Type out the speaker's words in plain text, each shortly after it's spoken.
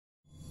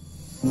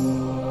So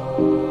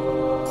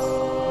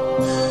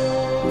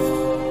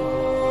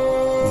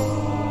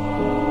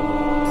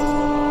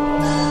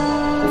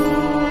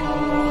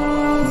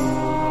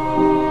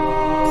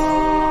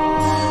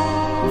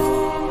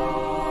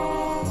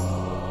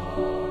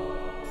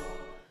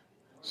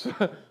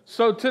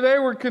today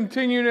we're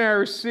continuing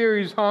our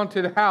series,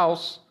 Haunted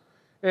House,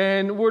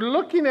 and we're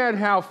looking at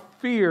how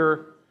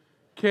fear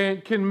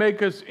can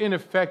make us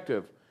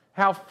ineffective,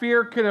 how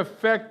fear can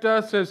affect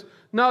us as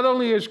not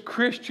only as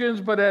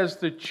Christians but as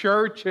the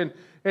church, and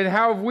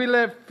how if we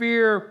let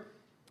fear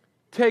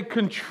take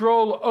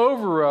control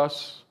over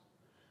us,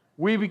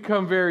 we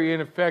become very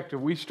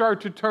ineffective. We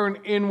start to turn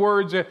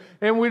inwards,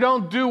 and we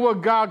don't do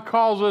what God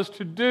calls us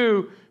to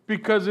do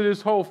because of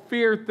this whole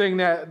fear thing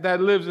that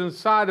lives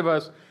inside of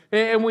us.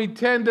 And we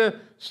tend to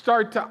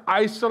start to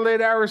isolate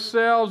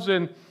ourselves,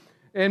 and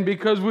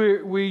because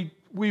we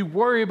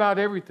worry about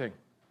everything.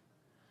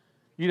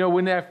 You know,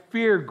 when that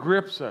fear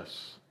grips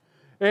us.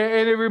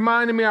 And it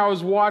reminded me, I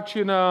was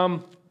watching,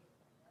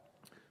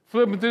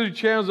 flipping through the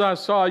channels, I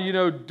saw,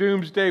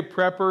 Doomsday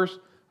Preppers.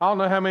 I don't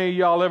know how many of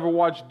y'all ever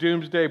watched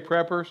Doomsday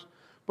Preppers.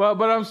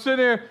 But I'm sitting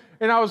there,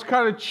 and I was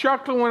kind of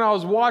chuckling when I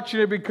was watching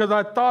it because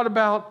I thought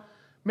about,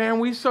 man,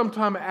 we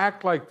sometimes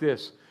act like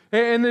this.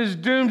 And this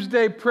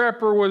Doomsday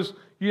Prepper was,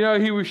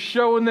 he was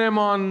showing them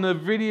on the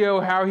video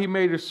how he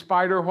made a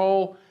spider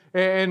hole.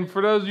 And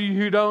for those of you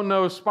who don't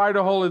know, a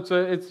spider hole, it's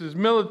this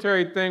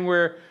military thing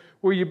where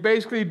you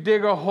basically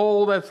dig a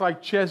hole that's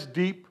like chest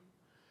deep.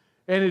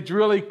 And it's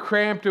really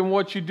cramped. And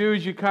what you do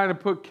is you kind of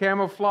put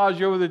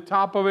camouflage over the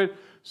top of it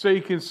so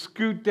you can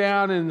scoot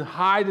down and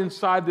hide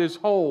inside this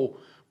hole.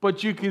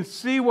 But you can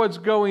see what's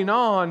going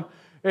on.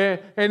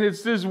 And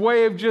it's this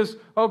way of just,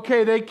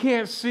 okay, they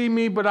can't see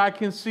me, but I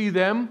can see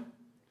them.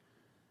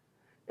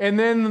 And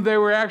then they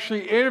were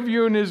actually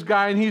interviewing this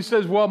guy, and he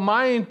says, well,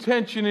 my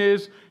intention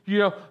is,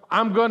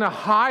 I'm going to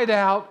hide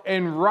out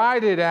and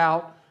ride it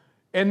out.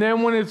 And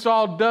then when it's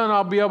all done,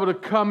 I'll be able to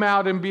come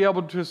out and be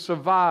able to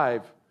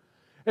survive.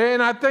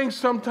 And I think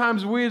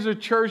sometimes we as a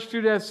church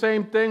do that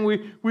same thing.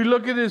 We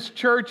look at this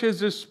church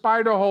as this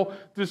spider hole,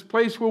 this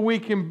place where we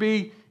can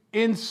be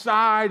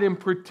inside and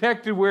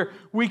protected, where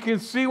we can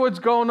see what's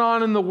going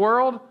on in the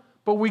world,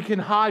 but we can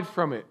hide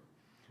from it.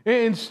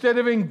 Instead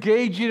of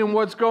engaging in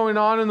what's going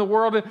on in the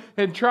world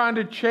and trying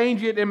to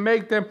change it and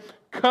make them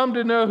come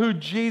to know who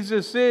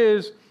Jesus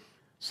is,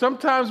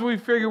 sometimes we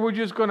figure we're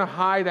just going to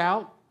hide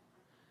out.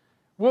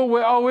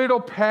 Well, it'll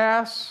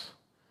pass.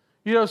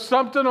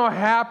 Something will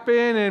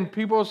happen and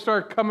people will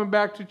start coming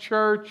back to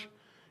church.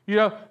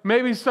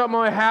 Maybe something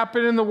will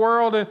happen in the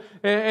world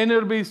and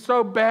it'll be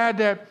so bad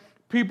that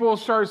people will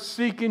start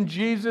seeking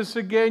Jesus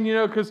again,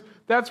 because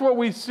that's what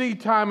we see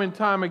time and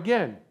time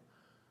again.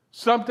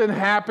 Something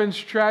happens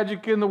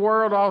tragic in the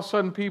world, all of a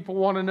sudden people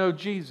want to know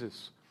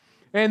Jesus.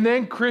 And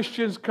then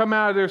Christians come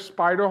out of their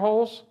spider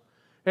holes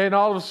and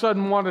all of a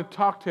sudden want to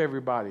talk to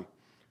everybody.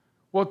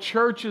 Well,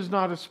 church is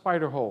not a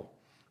spider hole.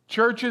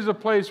 Church is a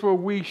place where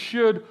we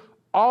should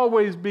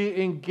always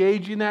be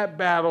engaging that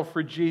battle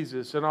for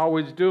Jesus and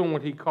always doing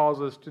what he calls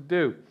us to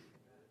do.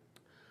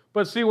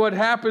 But see, what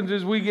happens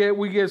is we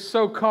get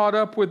so caught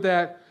up with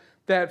that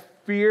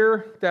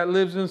fear that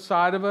lives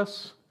inside of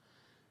us.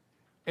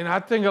 And I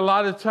think a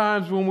lot of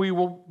times when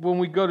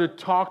we go to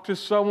talk to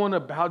someone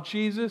about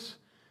Jesus,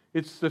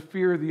 it's the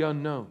fear of the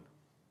unknown.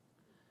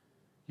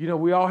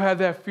 We all have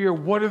that fear.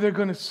 What are they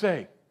going to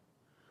say?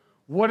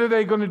 What are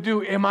they going to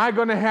do? Am I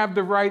going to have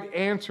the right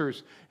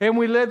answers? And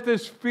we let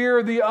this fear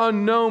of the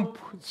unknown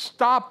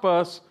stop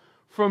us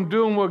from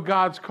doing what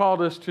God's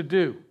called us to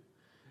do.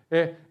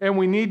 And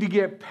we need to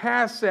get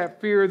past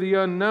that fear of the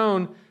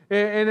unknown.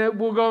 And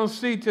we're going to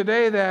see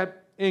today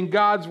that in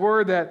God's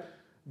Word that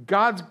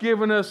God's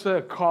given us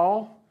a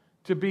call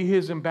to be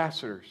His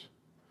ambassadors.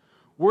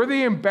 We're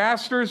the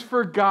ambassadors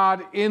for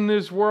God in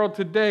this world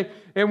today,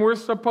 and we're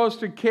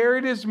supposed to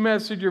carry this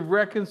message of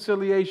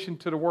reconciliation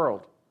to the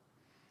world.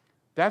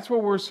 That's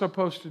what we're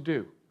supposed to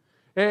do.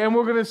 And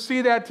we're going to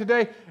see that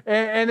today.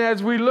 And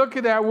as we look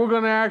at that, we're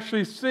going to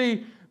actually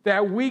see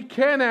that we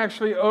can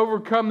actually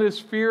overcome this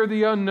fear of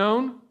the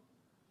unknown.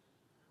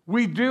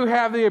 We do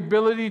have the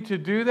ability to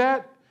do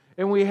that,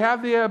 and we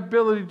have the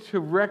ability to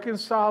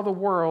reconcile the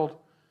world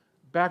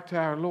back to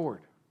our Lord.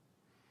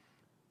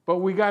 But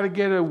we got to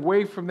get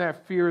away from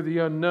that fear of the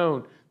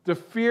unknown, the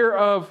fear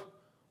of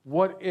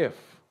what if,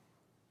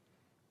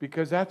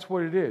 because that's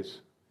what it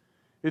is.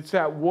 It's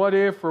that what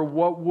if or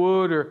what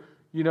would, or,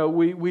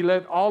 we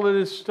let all of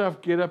this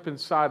stuff get up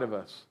inside of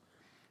us.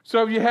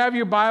 So if you have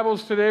your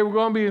Bibles today, we're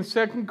going to be in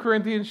 2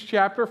 Corinthians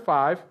chapter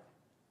 5.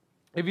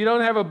 If you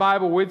don't have a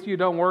Bible with you,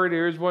 don't worry,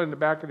 there is one in the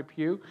back of the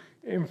pew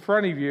in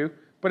front of you.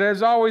 But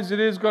as always, it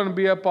is going to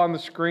be up on the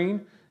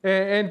screen.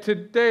 And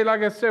today,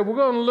 like I said, we're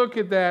going to look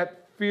at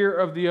that fear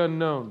of the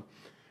unknown.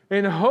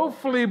 And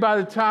hopefully by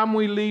the time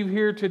we leave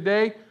here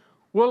today,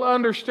 we'll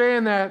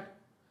understand that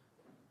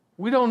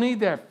we don't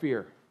need that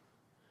fear.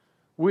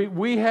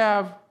 We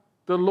have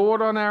the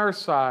Lord on our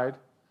side.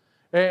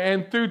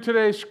 And through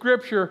today's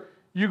scripture,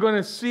 you're going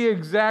to see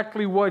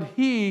exactly what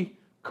He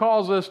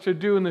calls us to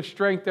do and the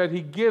strength that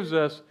he gives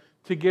us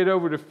to get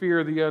over the fear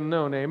of the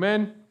unknown.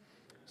 Amen?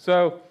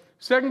 So,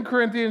 2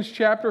 Corinthians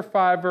chapter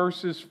 5,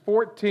 verses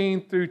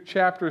 14 through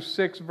chapter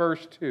 6,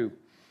 verse 2.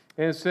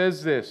 And it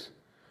says this,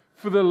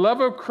 "For the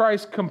love of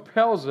Christ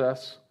compels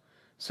us,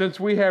 since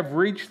we have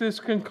reached this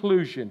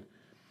conclusion.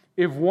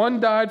 If one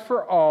died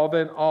for all,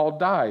 then all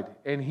died.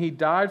 And he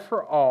died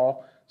for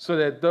all, so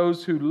that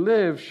those who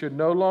live should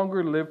no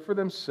longer live for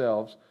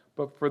themselves,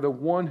 but for the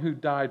one who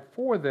died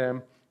for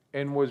them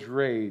and was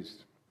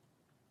raised.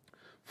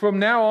 From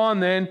now on,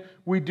 then,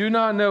 we do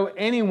not know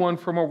anyone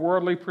from a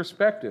worldly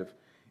perspective.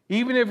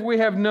 Even if we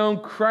have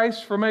known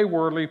Christ from a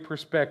worldly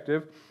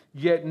perspective,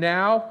 yet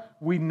now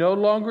we no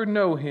longer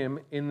know him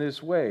in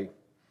this way.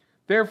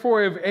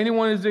 Therefore, if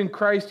anyone is in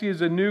Christ, he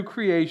is a new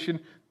creation.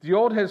 The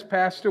old has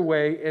passed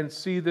away, and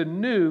see, the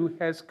new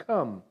has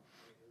come.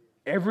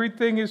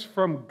 Everything is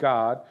from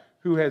God,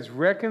 who has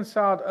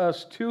reconciled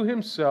us to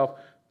himself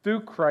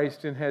through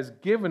Christ and has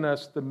given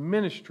us the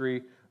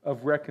ministry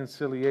of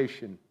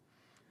reconciliation.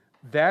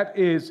 That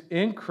is,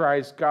 in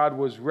Christ, God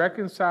was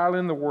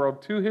reconciling the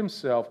world to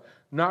himself,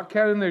 not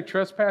counting their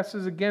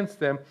trespasses against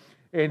them,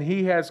 and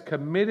he has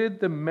committed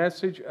the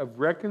message of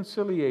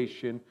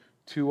reconciliation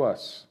to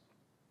us.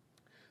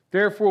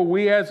 Therefore,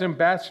 we as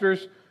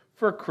ambassadors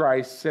for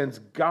Christ, since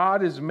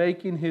God is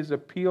making his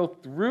appeal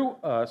through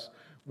us,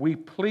 we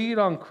plead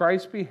on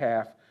Christ's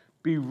behalf,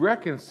 be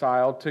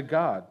reconciled to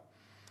God.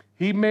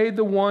 He made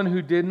the one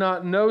who did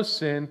not know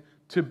sin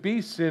to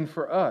be sin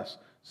for us,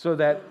 so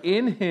that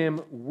in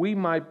him we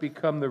might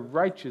become the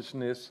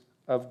righteousness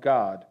of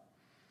God.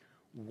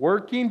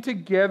 Working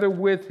together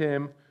with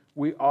him,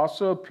 we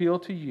also appeal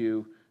to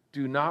you,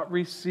 do not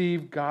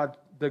receive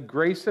the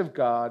grace of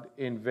God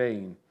in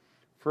vain.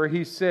 For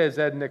he says,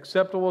 at an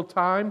acceptable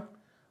time,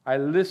 I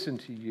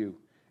listened to you,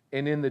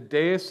 and in the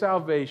day of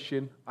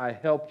salvation, I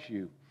helped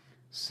you.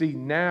 See,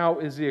 now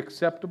is the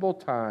acceptable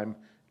time.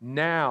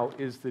 Now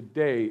is the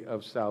day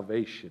of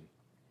salvation.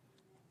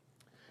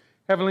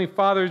 Heavenly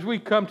Father, as we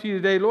come to you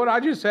today, Lord, I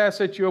just ask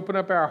that you open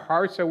up our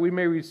hearts that we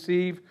may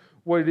receive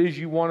what it is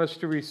you want us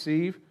to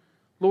receive.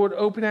 Lord,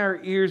 open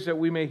our ears that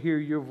we may hear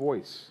your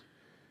voice.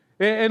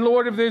 And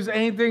Lord, if there's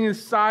anything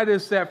inside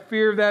us, that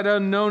fear of that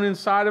unknown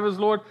inside of us,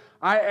 Lord,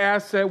 I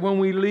ask that when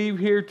we leave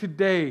here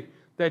today,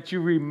 that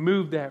you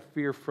remove that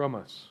fear from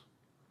us.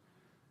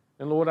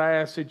 And Lord, I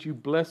ask that you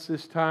bless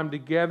this time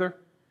together,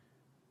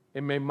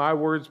 and may my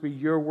words be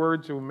your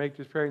words, and we make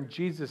this prayer in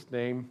Jesus'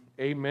 name.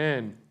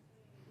 Amen.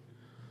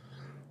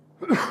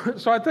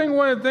 So I think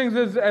one of the things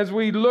is, as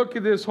we look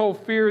at this whole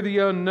fear of the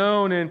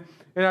unknown, and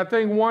I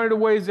think one of the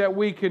ways that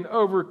we can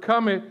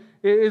overcome it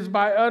is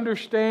by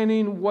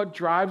understanding what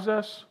drives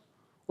us.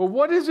 Well,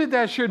 what is it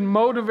that should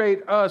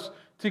motivate us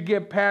to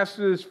get past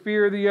this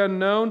fear of the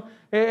unknown?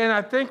 And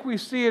I think we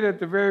see it at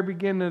the very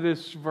beginning of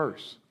this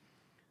verse.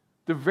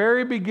 The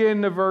very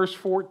beginning of verse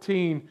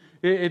 14,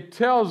 it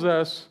tells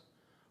us,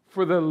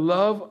 for the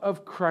love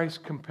of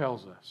Christ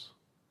compels us.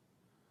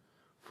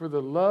 For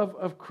the love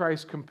of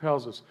Christ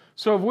compels us.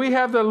 So if we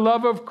have the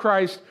love of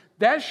Christ,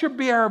 that should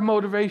be our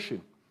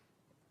motivation.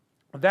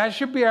 That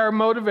should be our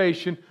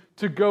motivation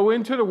to go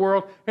into the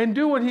world and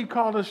do what he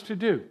called us to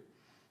do.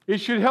 It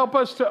should help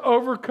us to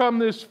overcome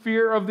this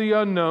fear of the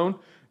unknown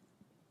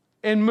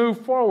and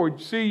move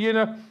forward. See,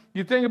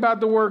 you think about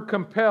the word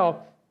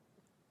compel.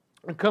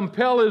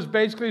 Compel is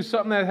basically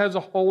something that has a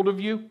hold of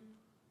you.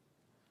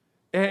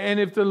 And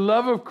if the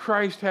love of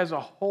Christ has a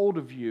hold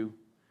of you,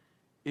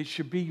 it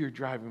should be your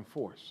driving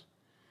force.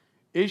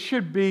 It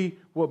should be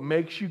what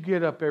makes you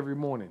get up every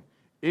morning.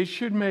 It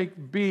should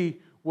be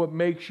what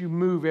makes you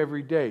move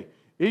every day.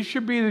 It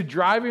should be the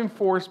driving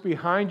force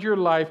behind your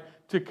life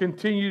to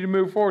continue to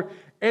move forward.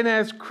 And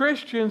as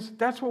Christians,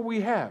 that's what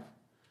we have.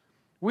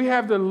 We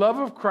have the love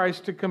of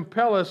Christ to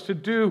compel us to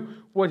do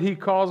what he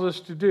calls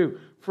us to do,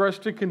 for us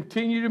to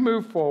continue to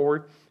move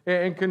forward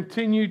and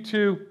continue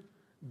to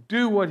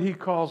do what he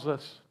calls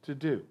us to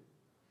do.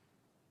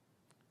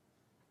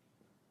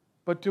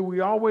 But do we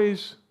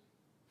always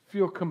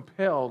feel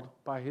compelled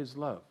by his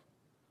love?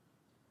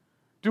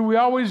 Do we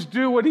always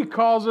do what he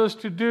calls us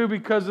to do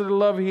because of the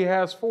love he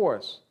has for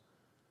us?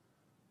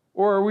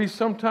 Or are we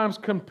sometimes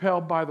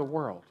compelled by the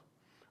world?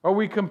 Are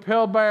we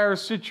compelled by our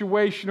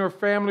situation or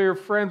family or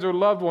friends or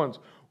loved ones?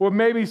 Or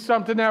maybe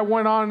something that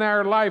went on in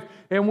our life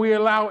and we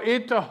allow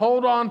it to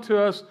hold on to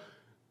us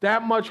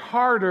that much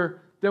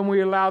harder than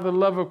we allow the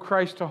love of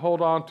Christ to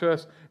hold on to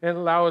us and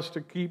allow us to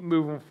keep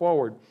moving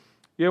forward.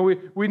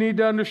 We need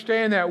to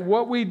understand that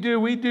what we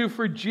do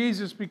for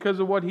Jesus because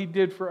of what he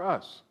did for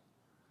us.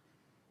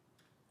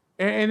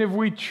 And if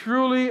we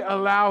truly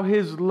allow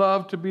his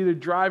love to be the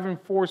driving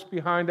force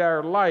behind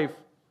our life,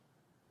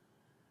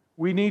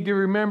 we need to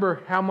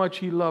remember how much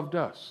he loved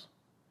us.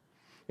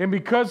 And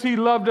because he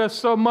loved us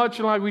so much,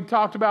 and like we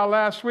talked about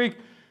last week,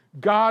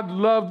 God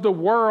loved the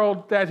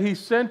world that he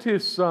sent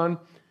his son.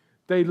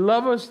 They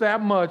love us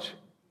that much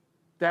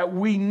that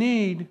we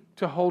need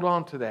to hold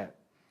on to that.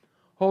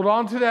 Hold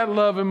on to that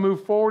love and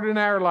move forward in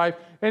our life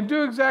and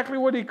do exactly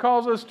what he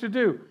calls us to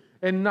do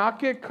and not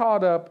get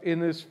caught up in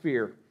this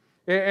fear.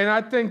 And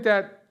I think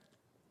that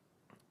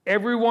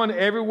everyone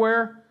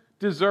everywhere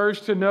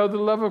deserves to know the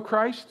love of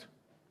Christ.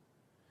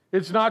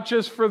 It's not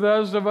just for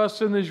those of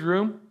us in this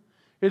room.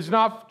 It's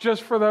not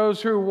just for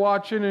those who are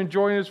watching and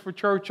joining us for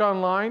church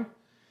online.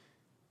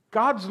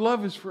 God's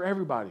love is for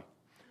everybody.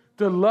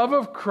 The love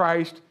of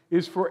Christ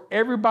is for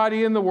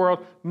everybody in the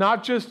world,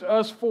 not just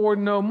us four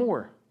no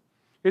more.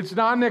 It's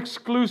not an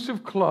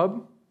exclusive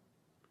club.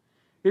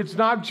 It's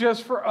not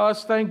just for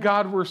us, thank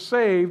God we're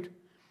saved.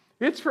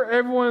 It's for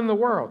everyone in the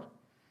world.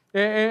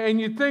 And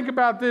you think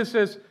about this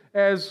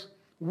as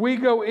we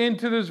go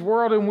into this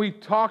world and we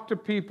talk to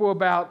people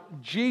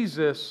about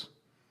Jesus,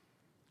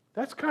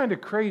 that's kind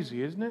of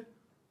crazy, isn't it?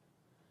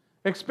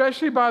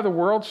 Especially by the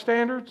world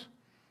standards.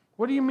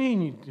 What do you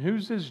mean?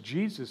 Who's this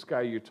Jesus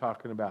guy you're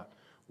talking about?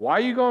 Why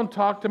are you going to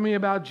talk to me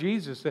about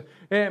Jesus?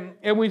 And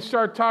we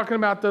start talking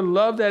about the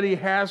love that he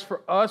has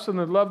for us and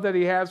the love that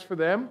he has for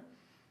them.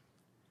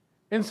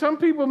 And some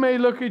people may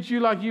look at you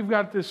like you've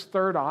got this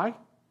third eye.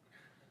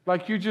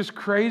 Like you're just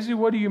crazy.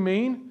 What do you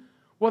mean?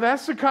 Well,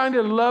 that's the kind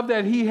of love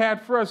that he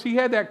had for us. He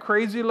had that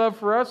crazy love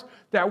for us,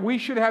 that we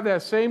should have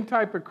that same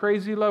type of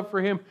crazy love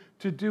for him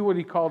to do what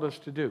he called us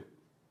to do.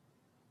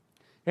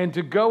 And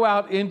to go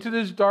out into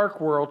this dark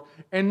world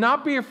and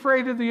not be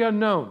afraid of the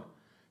unknown.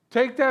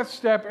 Take that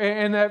step,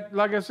 and that,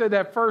 like I said,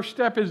 that first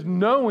step is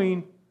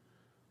knowing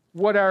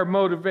what our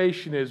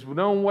motivation is,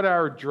 knowing what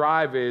our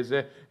drive is.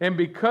 And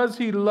because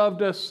he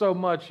loved us so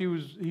much,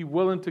 he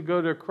willing to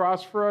go to a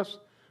cross for us,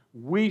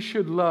 we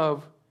should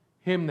love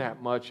him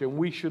that much, and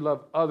we should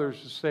love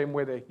others the same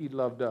way that he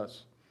loved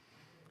us.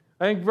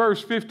 I think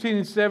verse 15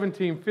 and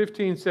 17,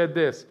 15 said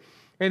this,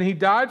 and he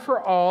died for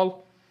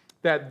all,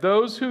 that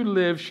those who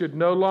live should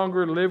no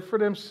longer live for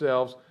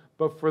themselves,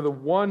 but for the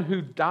one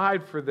who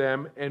died for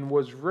them and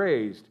was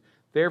raised.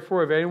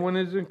 Therefore, if anyone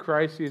is in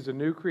Christ, he is a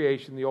new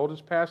creation. The old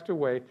has passed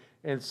away,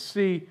 and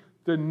see,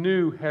 the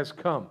new has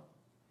come.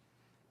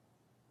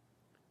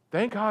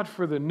 Thank God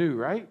for the new,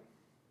 right?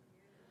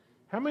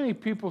 How many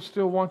people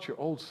still want your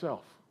old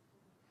self?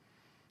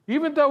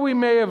 Even though we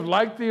may have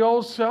liked the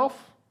old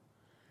self,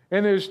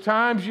 and there's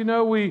times,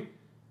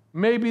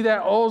 maybe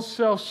that old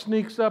self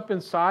sneaks up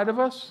inside of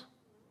us.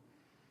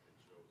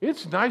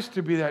 It's nice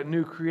to be that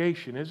new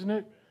creation, isn't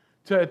it?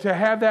 To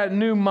have that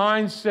new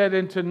mindset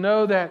and to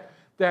know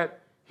that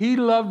he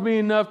loved me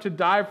enough to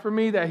die for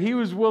me, that he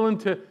was willing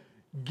to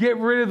get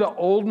rid of the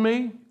old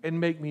me and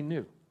make me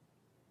new.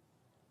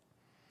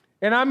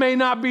 And I may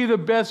not be the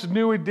best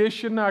new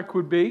addition I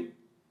could be.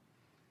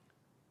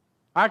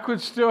 I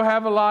could still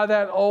have a lot of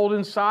that old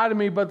inside of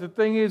me, but the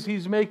thing is,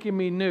 he's making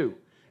me new.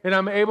 And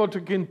I'm able to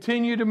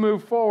continue to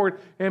move forward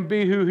and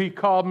be who he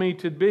called me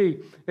to be.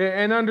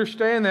 And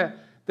understand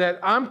that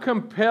I'm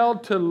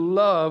compelled to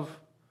love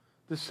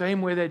the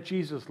same way that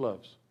Jesus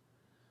loves.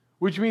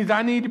 Which means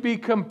I need to be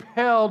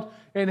compelled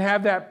and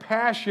have that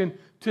passion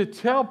to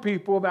tell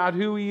people about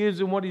who he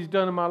is and what he's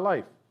done in my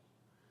life.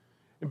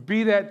 And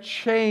be that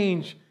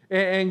change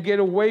and get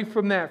away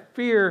from that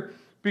fear,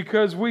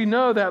 because we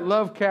know that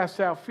love casts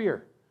out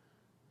fear.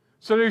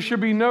 So there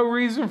should be no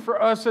reason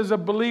for us as a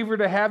believer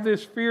to have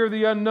this fear of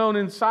the unknown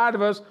inside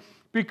of us,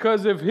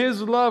 because if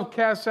his love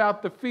casts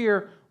out the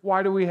fear,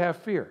 why do we have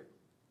fear?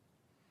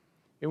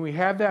 And we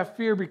have that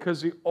fear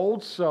because the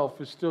old self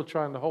is still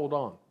trying to hold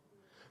on.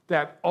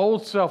 That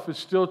old self is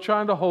still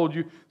trying to hold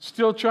you,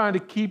 still trying to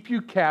keep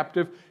you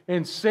captive,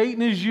 and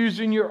Satan is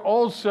using your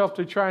old self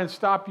to try and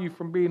stop you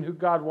from being who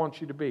God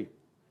wants you to be.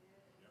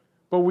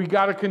 But we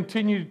got to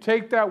continue to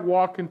take that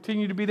walk,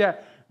 continue to be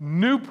that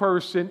new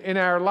person in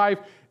our life,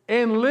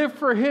 and live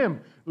for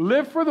him.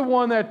 Live for the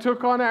one that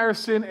took on our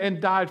sin and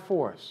died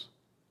for us,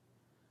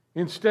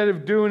 instead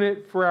of doing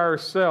it for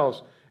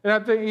ourselves. And I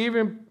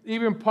think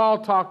even Paul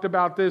talked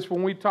about this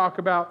when we talk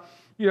about,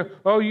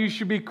 you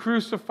should be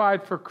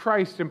crucified for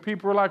Christ. And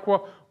people are like,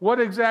 well, what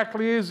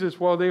exactly is this?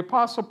 Well, the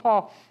Apostle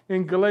Paul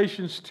in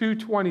Galatians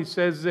 2:20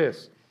 says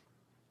this,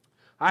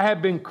 I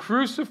have been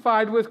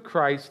crucified with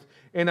Christ,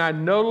 and I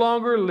no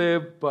longer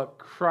live, but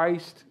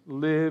Christ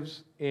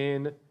lives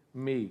in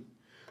me.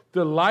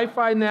 The life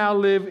I now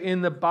live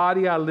in the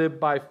body, I live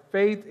by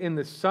faith in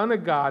the Son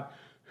of God,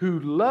 who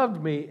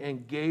loved me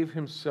and gave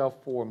himself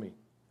for me.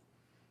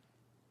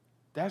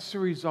 That's the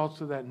results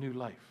of that new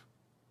life.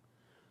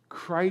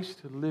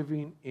 Christ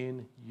living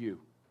in you.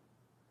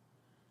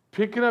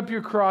 Picking up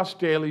your cross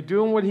daily,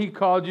 doing what he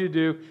called you to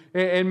do,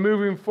 and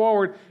moving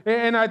forward.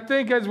 And I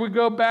think as we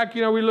go back,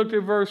 we looked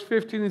at verse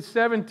 15 and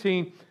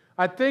 17.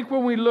 I think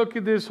when we look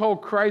at this whole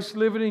Christ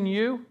living in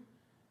you,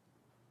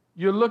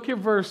 you look at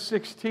verse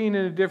 16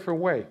 in a different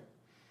way.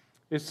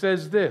 It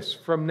says this,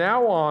 from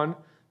now on,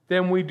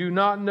 then we do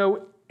not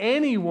know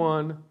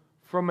anyone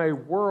from a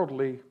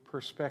worldly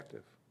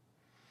perspective.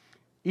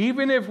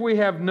 Even if we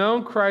have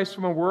known Christ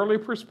from a worldly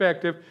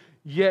perspective,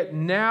 yet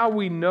now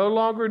we no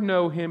longer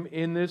know him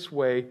in this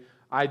way.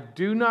 I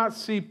do not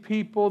see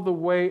people the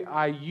way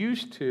I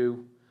used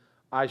to.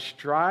 I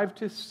strive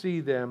to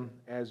see them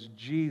as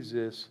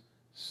Jesus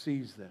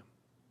sees them.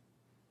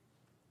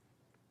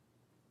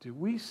 Do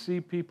we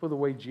see people the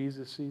way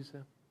Jesus sees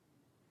them?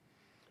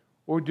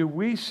 Or do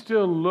we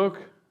still look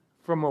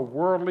from a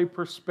worldly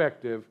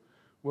perspective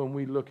when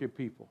we look at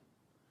people?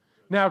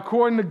 Now,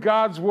 according to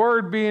God's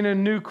Word being a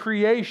new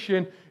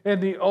creation and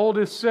the old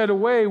is set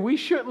away, we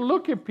shouldn't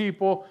look at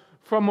people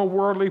from a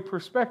worldly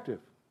perspective.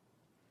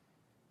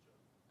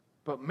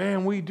 But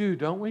man, we do,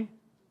 don't we?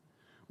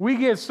 We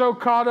get so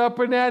caught up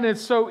in that, and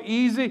it's so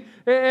easy.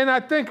 And I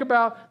think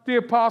about the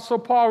Apostle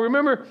Paul.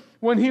 Remember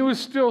when he was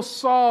still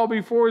Saul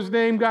before his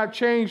name got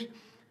changed?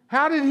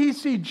 How did he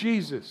see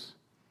Jesus?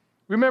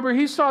 Remember,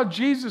 he saw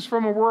Jesus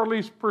from a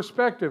worldly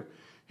perspective.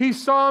 He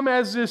saw him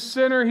as this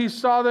sinner. He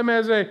saw them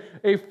as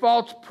a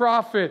false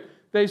prophet.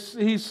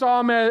 He saw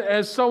him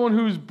as someone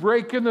who's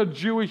breaking the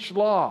Jewish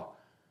law.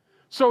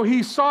 So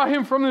he saw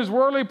him from this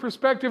worldly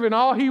perspective, and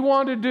all he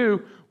wanted to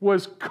do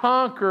was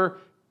conquer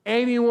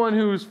anyone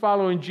who was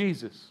following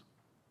Jesus.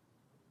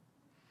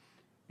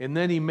 And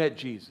then he met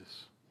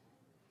Jesus.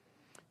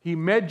 He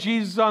met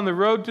Jesus on the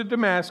road to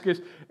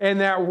Damascus, and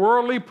that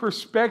worldly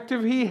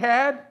perspective he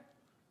had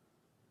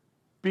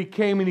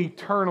became an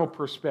eternal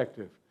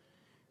perspective.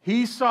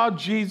 He saw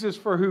Jesus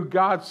for who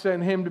God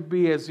sent him to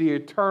be, as the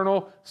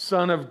eternal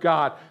Son of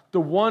God,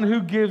 the one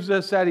who gives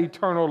us that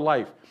eternal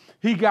life.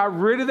 He got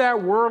rid of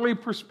that worldly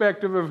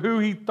perspective of who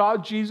he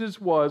thought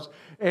Jesus was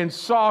and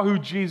saw who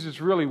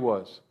Jesus really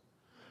was.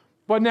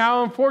 But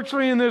now,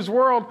 unfortunately, in this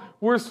world,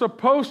 we're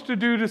supposed to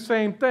do the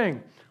same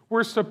thing.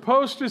 We're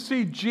supposed to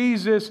see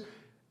Jesus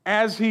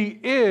as he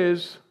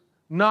is,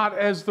 not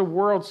as the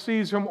world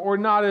sees him, or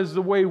not as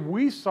the way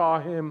we saw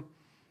him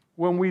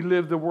when we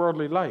lived the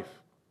worldly life.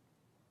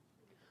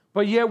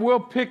 But yet we'll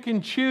pick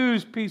and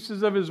choose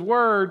pieces of his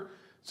word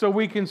so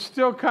we can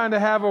still kind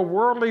of have a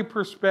worldly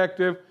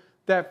perspective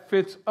that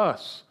fits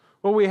us.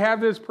 Well, we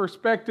have this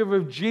perspective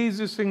of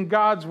Jesus and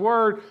God's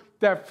word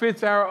that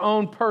fits our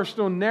own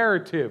personal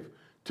narrative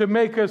to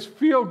make us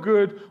feel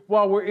good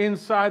while we're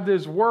inside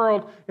this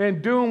world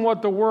and doing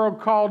what the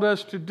world called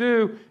us to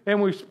do,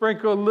 and we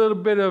sprinkle a little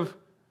bit of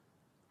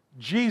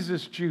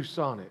Jesus juice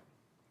on it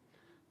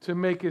to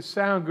make it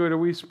sound good, or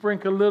we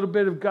sprinkle a little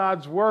bit of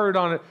God's word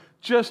on it,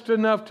 just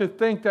enough to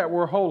think that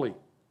we're holy.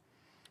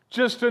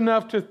 Just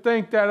enough to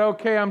think that,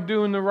 okay, I'm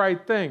doing the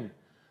right thing.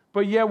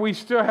 But yet we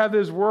still have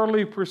this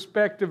worldly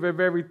perspective of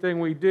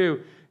everything we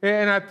do.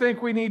 And I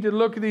think we need to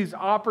look at these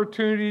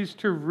opportunities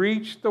to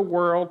reach the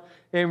world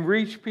and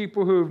reach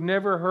people who have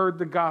never heard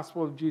the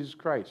gospel of Jesus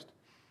Christ.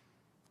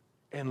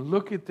 And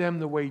look at them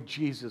the way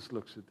Jesus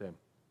looks at them.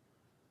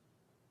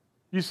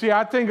 You see,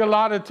 I think a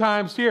lot of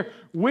times here,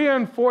 we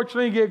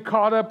unfortunately get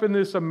caught up in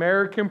this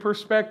American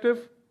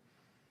perspective.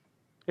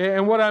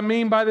 And what I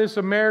mean by this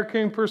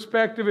American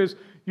perspective is,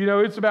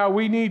 it's about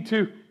we need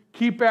to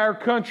keep our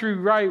country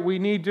right. We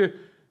need to,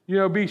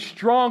 be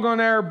strong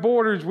on our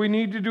borders. We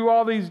need to do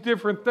all these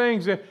different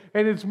things. And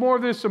it's more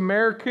this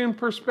American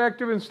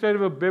perspective instead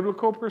of a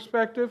biblical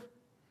perspective.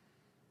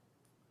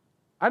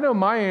 I know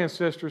my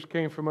ancestors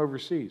came from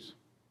overseas.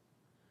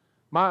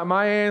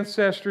 My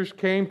ancestors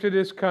came to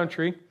this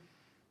country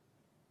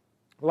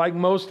like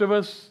most of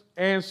us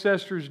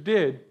ancestors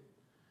did.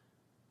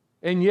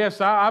 And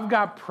yes, I've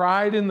got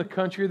pride in the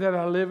country that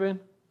I live in.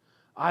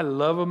 I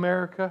love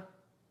America.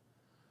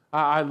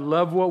 I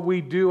love what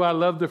we do. I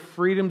love the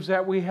freedoms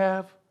that we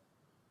have.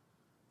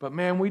 But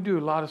man, we do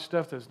a lot of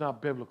stuff that's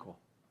not biblical.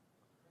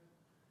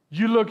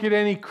 You look at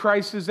any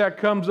crisis that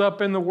comes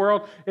up in the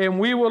world, and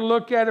we will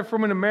look at it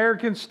from an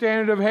American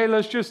standard of, hey,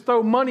 let's just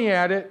throw money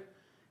at it.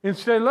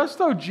 Instead, let's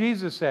throw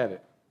Jesus at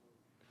it.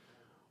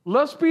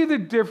 Let's be the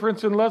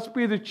difference and let's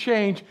be the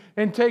change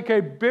and take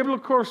a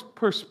biblical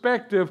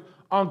perspective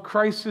on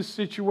crisis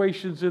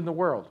situations in the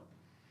world.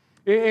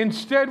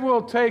 Instead,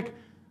 we'll take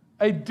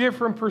a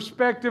different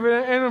perspective,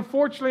 and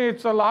unfortunately,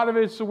 a lot of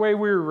it's the way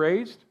we were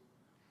raised.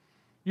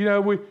 We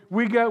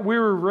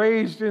were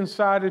raised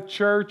inside a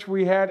church.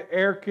 We had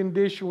air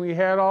conditioning. We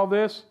had all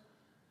this.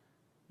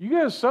 You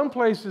go to some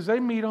places, they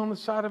meet on the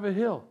side of a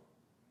hill.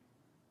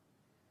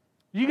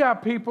 You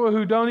got people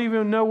who don't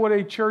even know what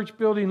a church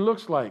building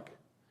looks like.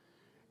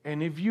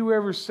 And if you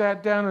ever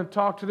sat down and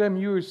talked to them,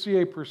 you would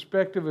see a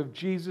perspective of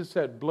Jesus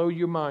that blow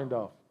your mind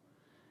off.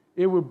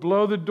 It would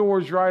blow the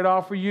doors right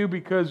off of you,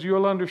 because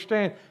you'll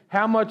understand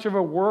how much of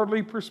a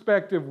worldly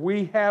perspective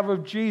we have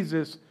of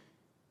Jesus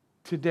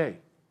today.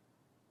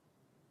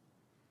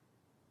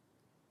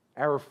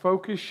 Our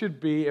focus should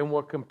be, and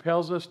what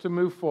compels us to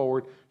move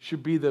forward,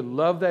 should be the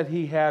love that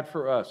he had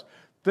for us.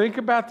 Think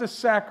about the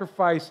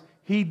sacrifice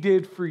he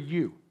did for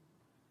you.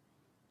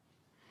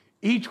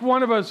 Each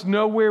one of us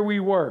know where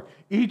we were.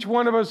 Each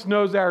one of us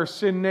knows our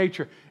sin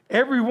nature.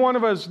 Every one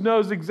of us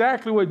knows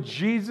exactly what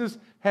Jesus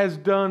has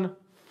done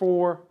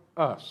for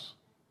us.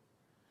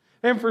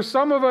 And for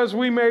some of us,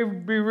 we may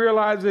be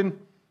realizing,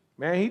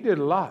 man, he did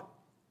a lot.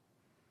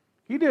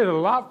 He did a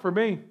lot for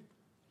me.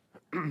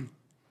 Man,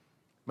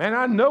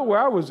 I know where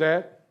I was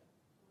at.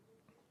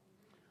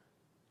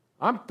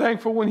 I'm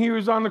thankful when he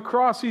was on the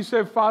cross, he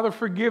said, Father,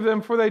 forgive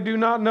them, for they do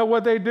not know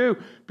what they do.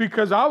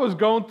 Because I was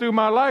going through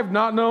my life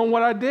not knowing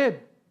what I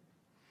did.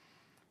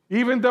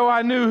 Even though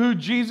I knew who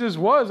Jesus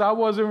was, I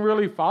wasn't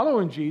really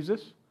following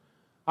Jesus.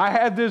 I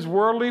had this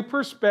worldly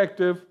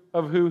perspective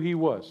of who He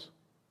was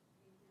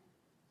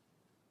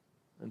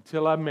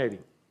until I met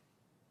Him.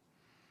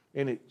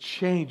 And it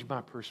changed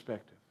my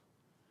perspective.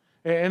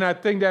 And I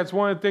think that's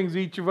one of the things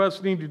each of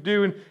us need to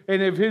do.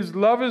 And if His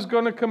love is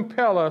going to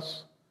compel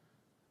us,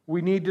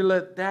 we need to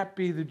let that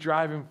be the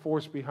driving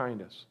force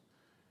behind us.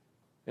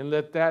 And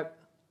let that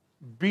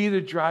be the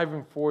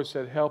driving force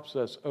that helps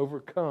us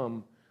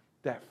overcome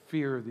that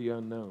fear of the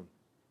unknown.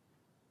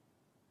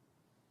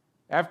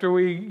 After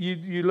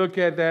you look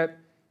at that,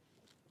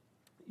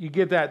 you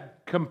get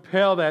that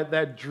compel,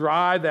 that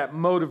drive, that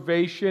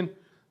motivation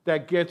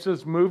that gets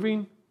us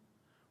moving.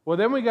 Well,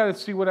 then we got to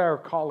see what our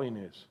calling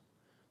is.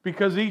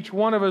 Because each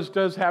one of us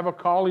does have a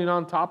calling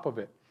on top of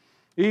it.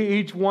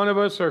 Each one of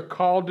us are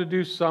called to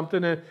do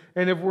something. And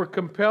if we're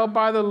compelled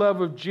by the love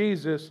of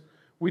Jesus,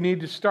 we need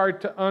to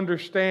start to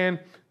understand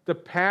the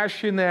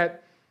passion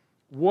that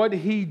what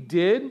He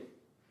did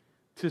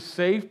to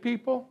save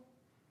people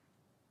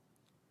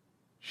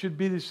should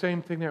be the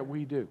same thing that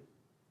we do.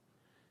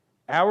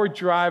 Our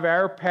drive,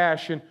 our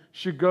passion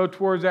should go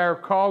towards our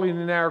calling,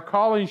 and our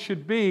calling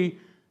should be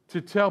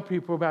to tell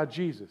people about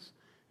Jesus.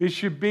 It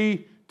should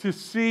be to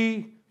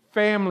see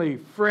family,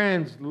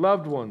 friends,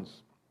 loved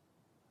ones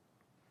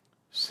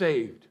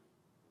saved.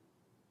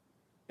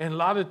 And a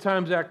lot of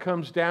times that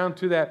comes down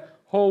to that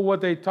whole,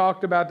 what they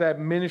talked about, that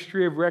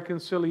ministry of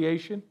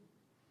reconciliation.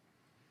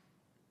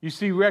 You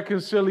see,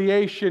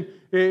 reconciliation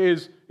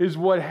is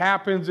what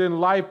happens in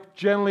life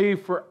generally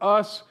for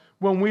us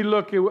when we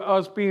look at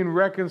us being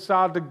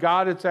reconciled to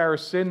God. It's our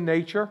sin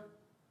nature.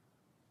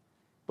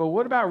 But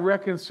what about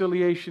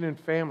reconciliation in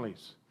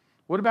families?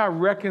 What about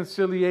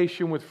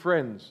reconciliation with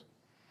friends?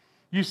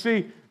 You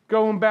see,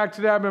 going back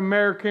to that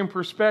American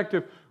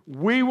perspective,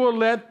 we will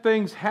let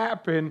things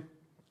happen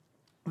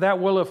that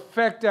will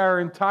affect our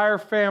entire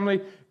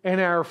family and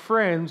our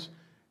friends,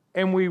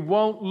 and we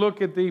won't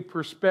look at the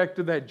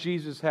perspective that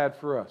Jesus had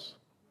for us.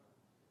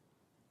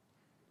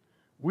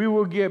 We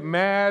will get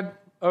mad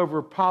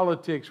over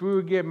politics. We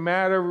will get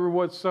mad over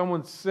what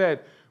someone said.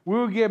 We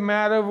will get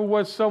mad over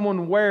what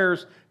someone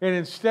wears, and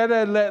instead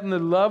of letting the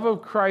love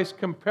of Christ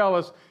compel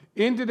us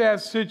into that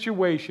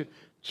situation,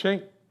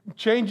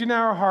 changing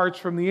our hearts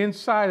from the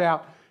inside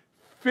out,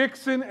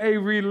 fixing a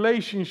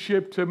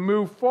relationship to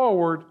move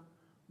forward,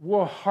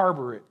 we'll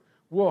harbor it.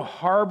 We'll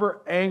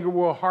harbor anger.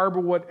 We'll harbor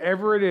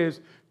whatever it is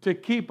to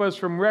keep us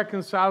from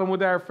reconciling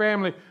with our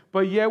family.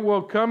 But yet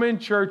we'll come in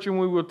church and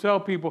we will tell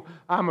people,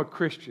 I'm a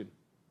Christian.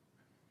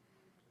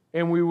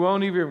 And we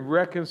won't even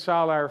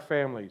reconcile our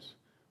families.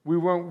 We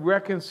won't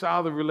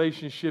reconcile the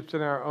relationships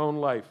in our own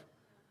life.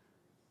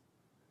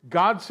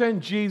 God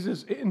sent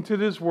Jesus into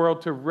this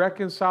world to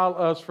reconcile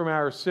us from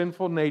our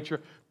sinful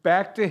nature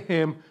back to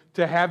Him,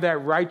 to have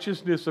that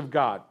righteousness of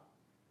God.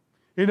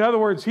 In other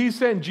words, He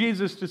sent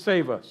Jesus to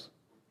save us.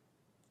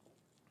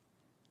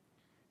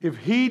 If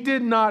He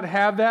did not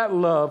have that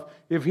love,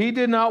 if He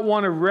did not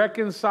want to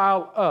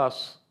reconcile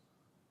us,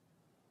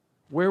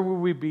 where would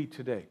we be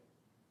today?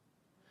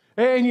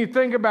 And you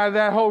think about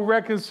that whole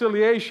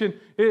reconciliation.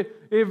 If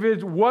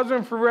it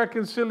wasn't for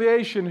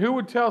reconciliation, who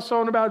would tell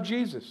someone about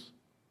Jesus?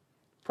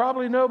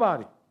 Probably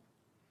nobody.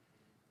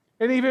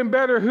 And even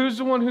better, who's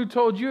the one who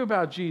told you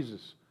about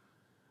Jesus?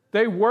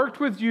 They worked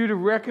with you to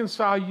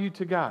reconcile you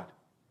to God.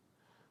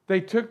 They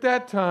took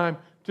that time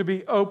to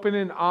be open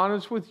and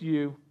honest with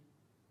you,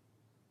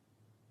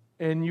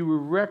 and you were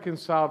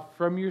reconciled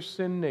from your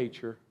sin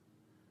nature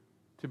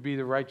to be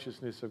the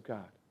righteousness of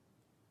God.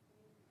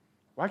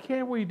 Why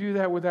can't we do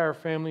that with our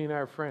family and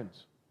our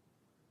friends?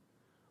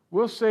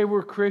 We'll say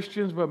we're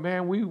Christians, but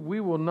man,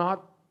 we will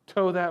not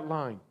toe that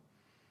line.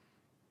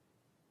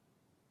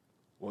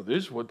 Well,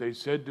 this is what they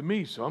said to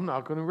me, so I'm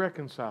not going to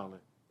reconcile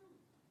it.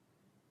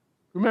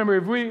 Remember,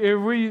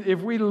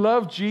 if we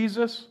love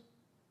Jesus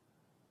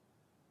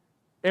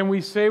and we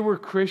say we're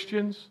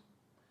Christians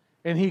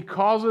and He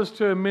calls us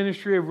to a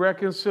ministry of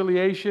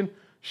reconciliation,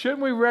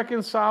 shouldn't we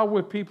reconcile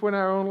with people in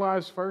our own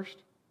lives first?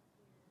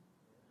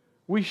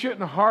 We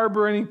shouldn't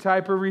harbor any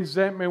type of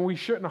resentment. We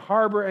shouldn't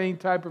harbor any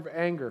type of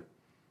anger.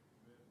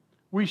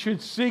 We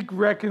should seek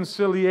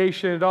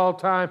reconciliation at all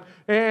times.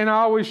 And I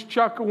always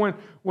chuckle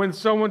when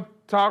someone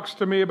talks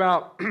to me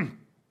about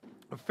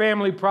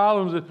family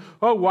problems. And,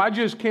 oh, well, I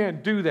just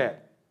can't do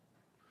that.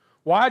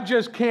 Well, I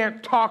just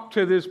can't talk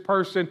to this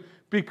person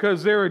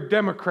because they're a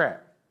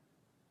Democrat.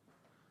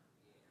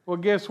 Well,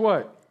 guess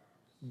what?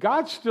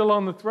 God's still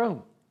on the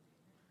throne.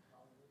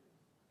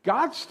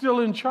 God's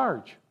still in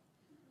charge.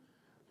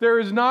 There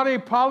is not a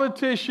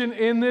politician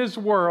in this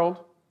world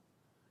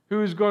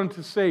who is going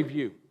to save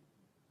you.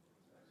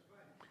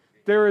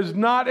 There is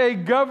not a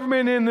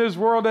government in this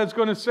world that's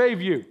going to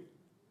save you.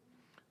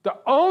 The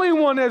only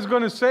one that's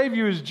going to save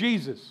you is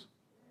Jesus.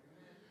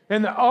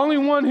 And the only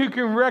one who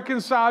can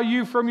reconcile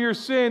you from your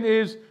sin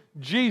is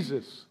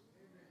Jesus.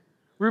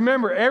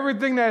 Remember,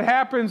 everything that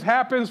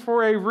happens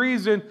for a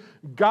reason.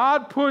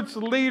 God puts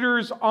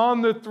leaders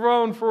on the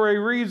throne for a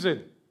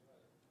reason.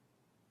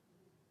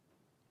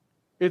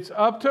 It's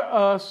up to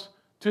us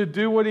to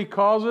do what He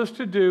calls us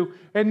to do.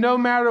 And no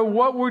matter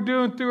what we're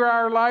doing through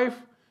our life,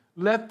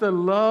 Let the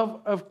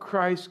love of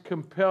Christ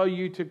compel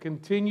you to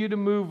continue to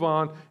move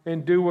on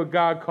and do what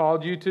God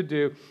called you to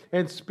do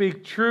and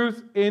speak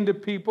truth into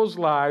people's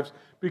lives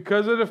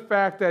because of the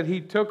fact that He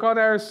took on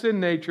our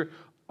sin nature,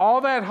 all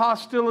that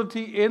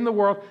hostility in the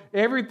world,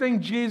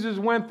 everything Jesus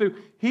went through,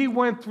 He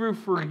went through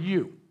for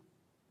you.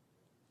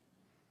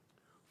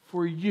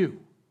 For you.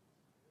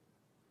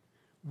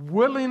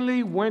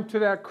 Willingly went to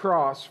that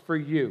cross for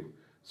you.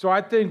 So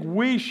I think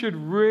we should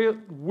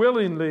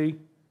willingly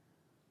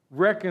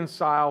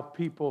reconcile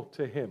people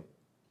to Him.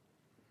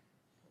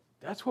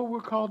 That's what we're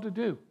called to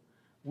do.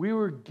 We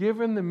were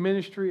given the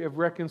ministry of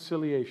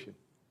reconciliation.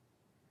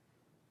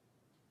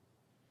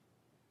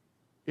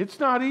 It's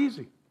not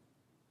easy.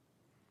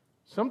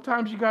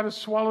 Sometimes you got to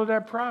swallow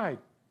that pride.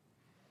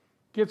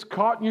 It gets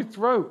caught in your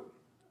throat.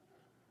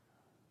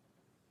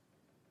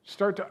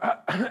 Start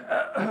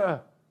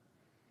to,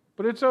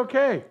 but it's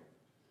okay.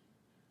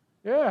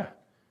 Yeah,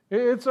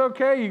 it's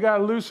okay. You got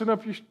to loosen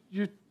up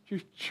your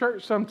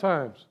church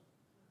sometimes.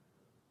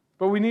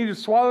 But we need to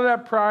swallow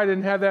that pride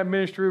and have that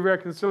ministry of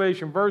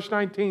reconciliation. Verse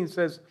 19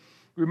 says,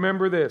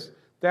 remember this,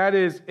 that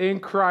is, in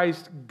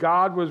Christ,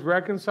 God was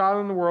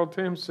reconciling the world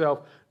to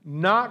Himself,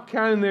 not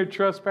counting their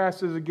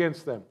trespasses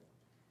against them.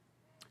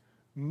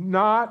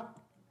 Not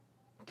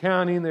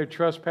counting their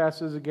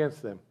trespasses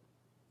against them.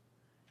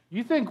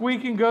 You think we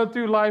can go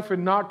through life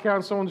and not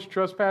count someone's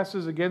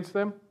trespasses against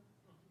them?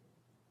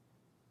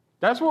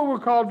 That's what we're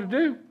called to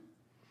do.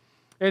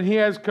 And He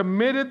has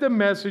committed the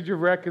message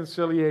of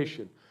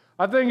reconciliation.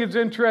 I think it's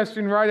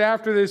interesting, right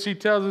after this, He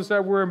tells us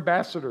that we're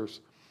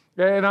ambassadors.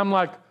 And I'm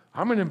like,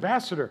 I'm an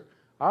ambassador.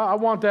 I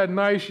want that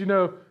nice,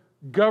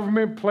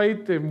 government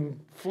plate and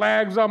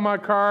flags on my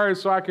car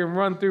so I can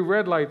run through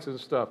red lights and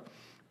stuff.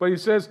 But He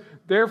says,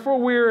 therefore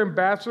we are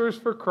ambassadors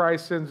for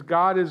Christ, since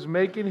God is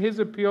making His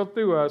appeal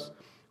through us.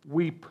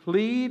 We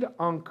plead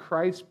on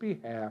Christ's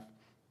behalf,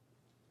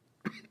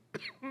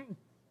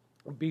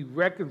 be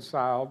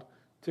reconciled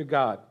to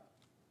God.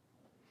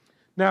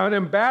 Now, an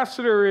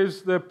ambassador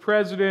is the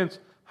president's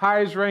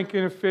highest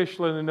ranking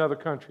official in another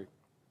country.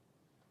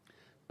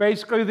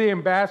 Basically, the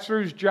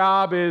ambassador's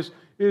job is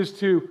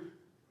to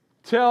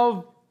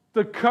tell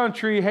the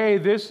country, hey,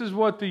 this is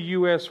what the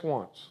U.S.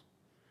 wants.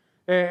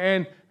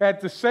 And at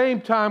the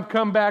same time,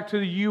 come back to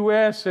the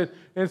U.S.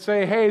 and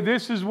say, hey,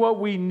 this is what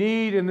we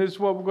need and this is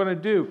what we're going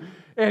to do.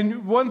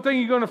 And one thing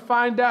you're going to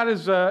find out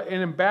is an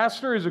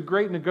ambassador is a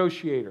great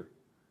negotiator.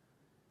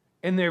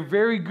 And they're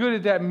very good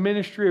at that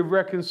ministry of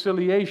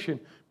reconciliation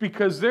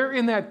because they're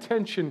in that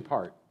tension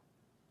part.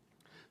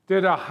 They're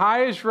the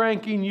highest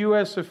ranking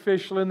U.S.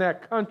 official in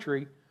that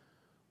country,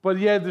 but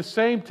yet at the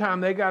same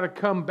time, they got to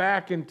come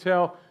back and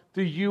tell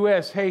the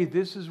U.S., hey,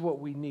 this is what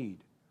we need.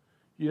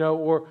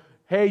 Or,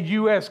 hey,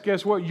 U.S.,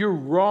 guess what? You're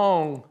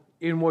wrong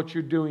in what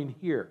you're doing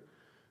here.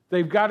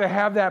 They've got to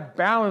have that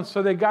balance,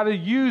 so they've got to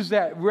use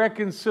that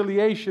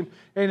reconciliation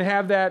and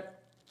have that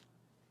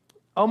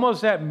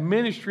almost that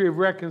ministry of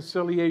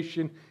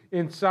reconciliation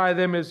inside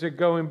them as they're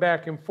going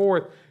back and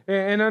forth.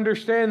 And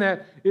understand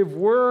that if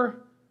we're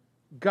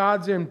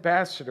God's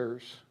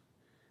ambassadors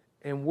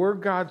and we're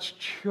God's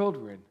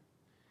children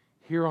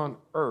here on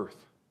earth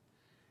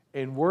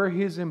and we're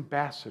His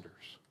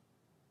ambassadors,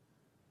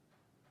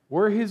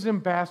 we're His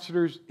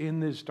ambassadors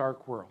in this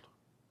dark world.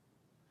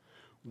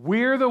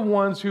 We're the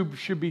ones who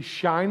should be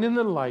shining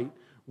the light.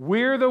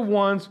 We're the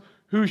ones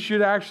who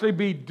should actually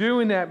be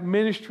doing that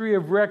ministry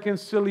of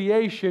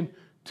reconciliation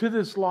to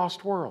this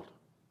lost world.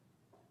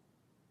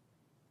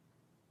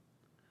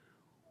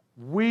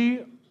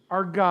 We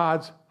are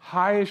God's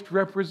highest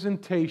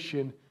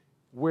representation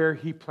where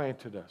He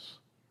planted us.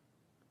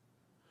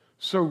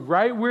 So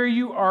right where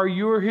you are,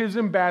 you're His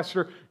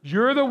ambassador.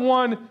 You're the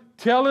one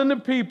telling the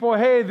people,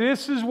 hey,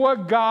 this is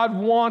what God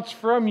wants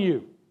from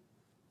you.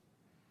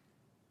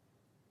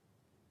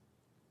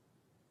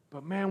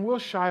 But man, we'll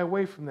shy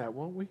away from that,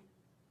 won't we?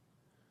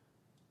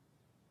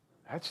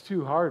 That's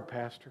too hard,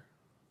 Pastor.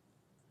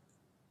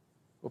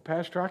 Well,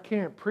 Pastor, I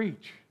can't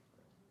preach.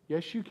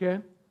 Yes, you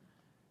can.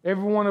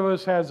 Every one of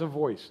us has a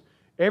voice.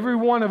 Every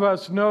one of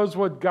us knows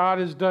what God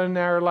has done in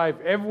our life.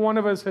 Every one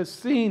of us has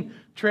seen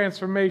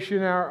transformation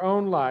in our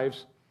own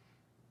lives.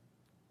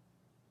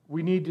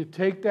 We need to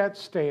take that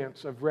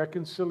stance of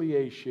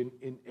reconciliation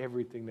in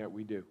everything that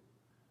we do,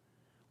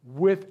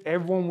 with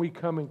everyone we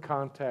come in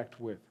contact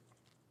with.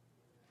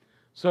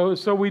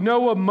 So we know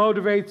what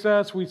motivates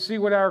us. We see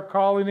what our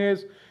calling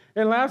is.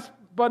 And last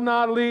but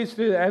not least,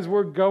 as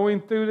we're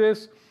going through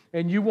this,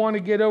 and you want to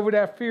get over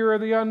that fear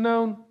of the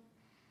unknown,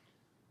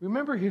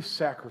 remember His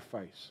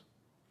sacrifice.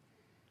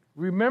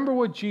 Remember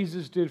what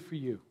Jesus did for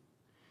you.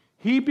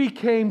 He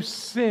became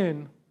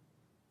sin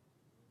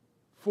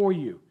for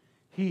you.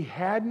 He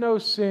had no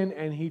sin,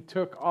 and He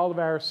took all of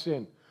our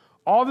sin.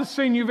 All the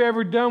sin you've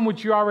ever done,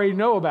 which you already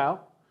know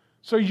about,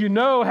 so you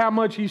know how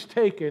much He's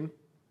taken,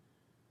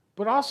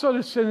 but also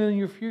the sin in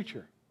your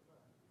future.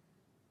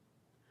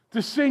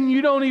 The sin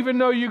you don't even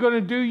know you're going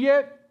to do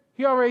yet,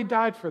 He already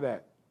died for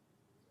that.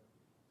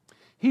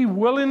 He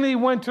willingly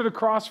went to the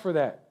cross for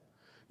that.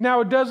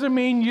 Now, it doesn't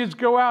mean you just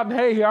go out and,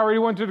 hey, he already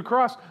went to the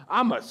cross.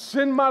 I'm going to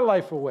send my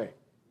life away.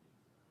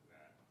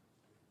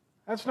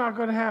 That's not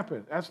going to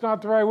happen. That's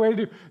not the right way to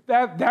do it.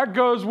 That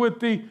goes with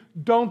the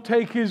don't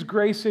take his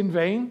grace in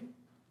vain.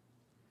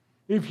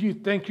 If you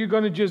think you're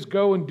going to just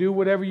go and do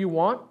whatever you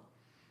want.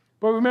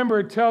 But remember,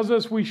 it tells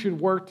us we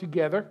should work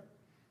together.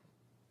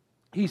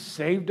 He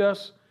saved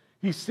us.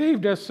 He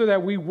saved us so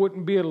that we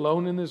wouldn't be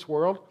alone in this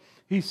world.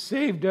 He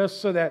saved us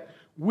so that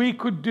we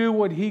could do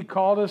what he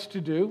called us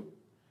to do.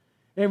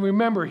 And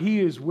remember, he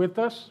is with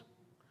us.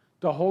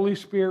 The Holy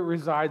Spirit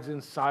resides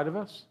inside of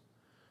us.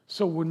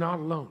 So we're not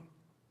alone.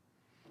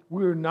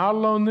 We're not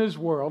alone in this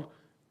world.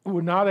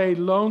 We're not a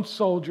lone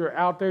soldier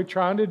out there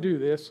trying to do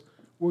this.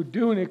 We're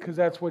doing it because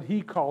that's what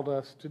he called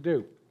us to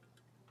do.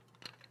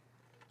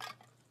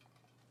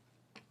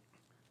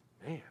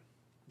 Man,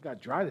 it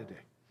got dry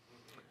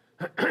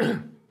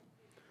today.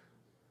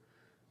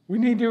 We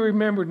need to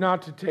remember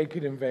not to take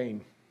it in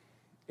vain.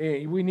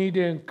 We need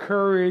to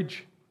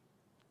encourage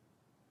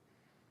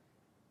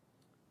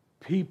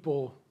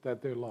people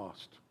that they're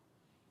lost.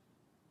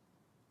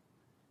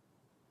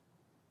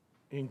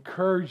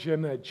 Encourage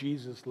them that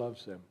Jesus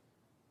loves them.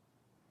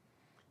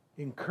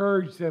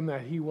 Encourage them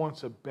that he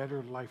wants a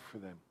better life for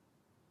them.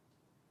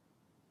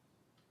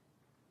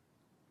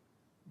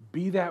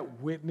 Be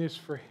that witness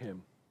for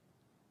him.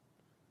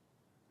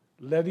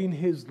 Letting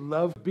his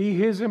love be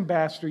his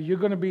ambassador. You're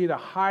going to be the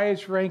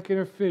highest ranking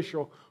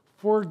official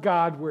for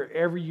God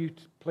wherever you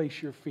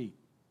place your feet.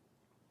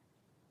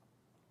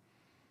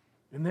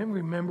 And then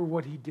remember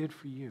what he did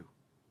for you.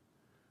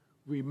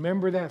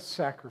 Remember that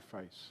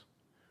sacrifice.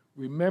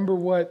 Remember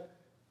what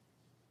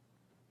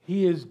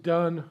he has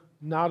done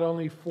not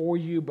only for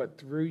you but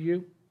through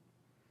you.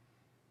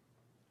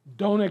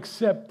 Don't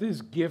accept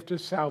this gift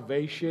of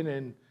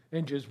salvation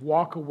and just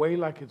walk away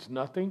like it's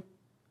nothing.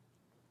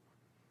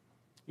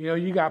 You know,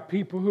 you got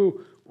people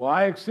who, well,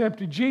 I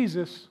accepted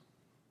Jesus.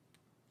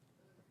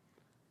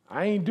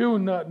 I ain't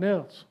doing nothing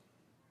else.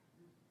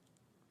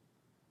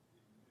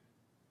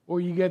 Or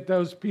you get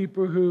those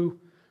people who,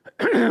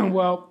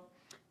 well,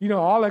 you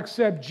know, I'll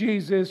accept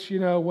Jesus, you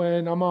know,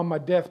 when I'm on my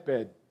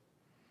deathbed.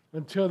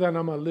 Until then,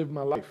 I'm going to live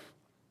my life.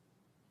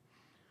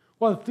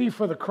 Well, the thief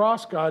of the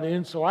cross got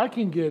in, so I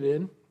can get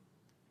in.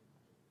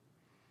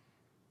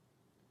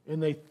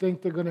 And they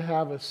think they're going to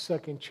have a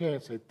second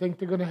chance. They think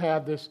they're going to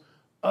have this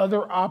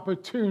other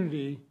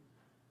opportunity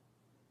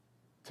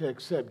to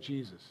accept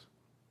Jesus.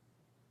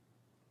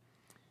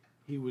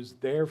 He was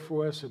there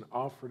for us and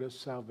offered us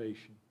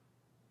salvation.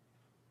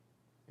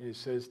 And it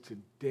says,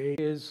 today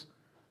is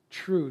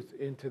truth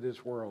into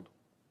this world.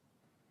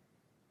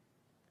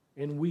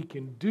 And we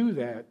can do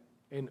that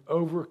and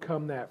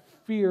overcome that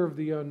fear of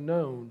the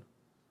unknown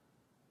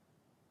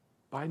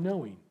by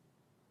knowing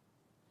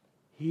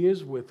he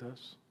is with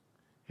us.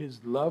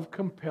 His love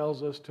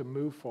compels us to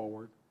move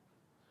forward.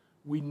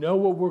 We know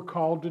what we're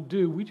called to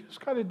do. We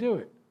just got to do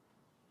it.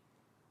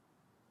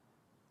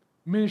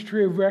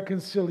 Ministry of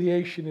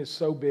reconciliation is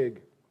so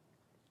big.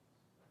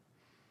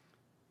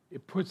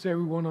 It puts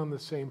everyone on the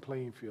same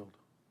playing field.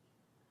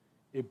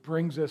 It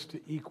brings us to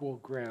equal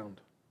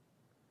ground.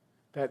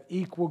 That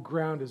equal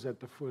ground is at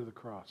the foot of the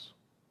cross.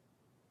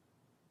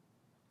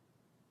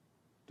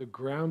 The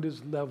ground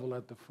is level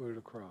at the foot of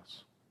the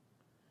cross.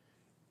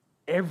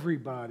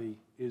 Everybody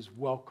is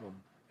welcome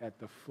at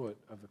the foot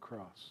of the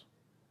cross.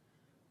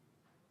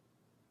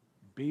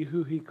 Be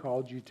who he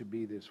called you to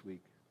be this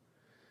week.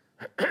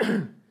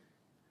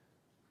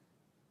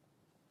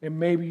 And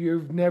maybe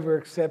you've never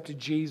accepted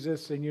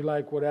Jesus and you're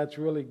like, well, that's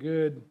really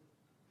good.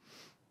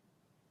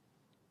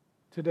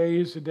 Today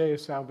is the day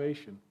of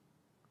salvation.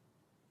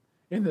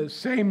 And the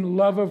same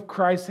love of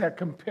Christ that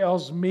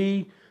compels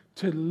me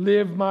to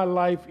live my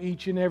life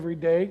each and every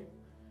day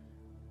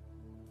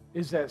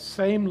is that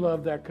same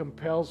love that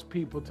compels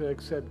people to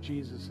accept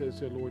Jesus as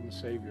their Lord and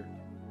Savior.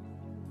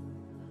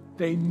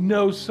 They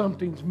know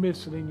something's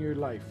missing in your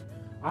life.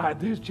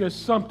 There's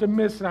just something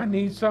missing. I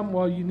need something.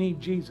 Well, you need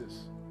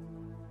Jesus.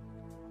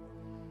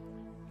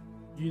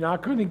 You're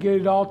not going to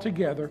get it all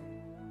together.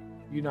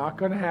 You're not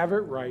going to have it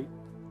right.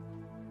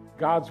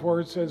 God's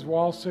word says we're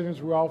all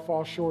sinners. We all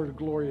fall short of the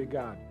glory of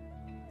God.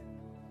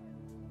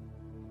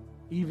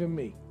 Even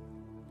me.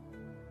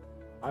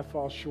 I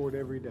fall short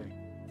every day.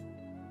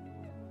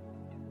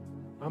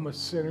 I'm a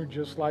sinner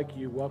just like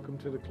you. Welcome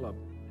to the club.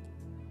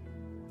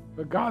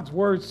 But God's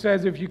word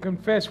says if you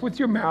confess with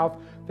your mouth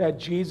that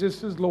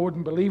Jesus is Lord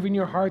and believe in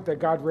your heart that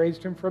God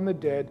raised him from the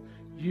dead,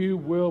 you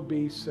will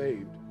be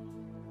saved.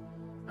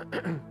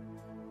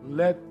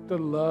 Let the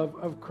love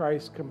of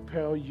Christ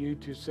compel you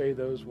to say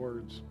those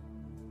words.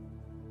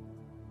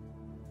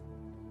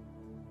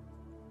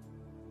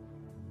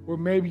 Or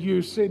maybe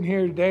you're sitting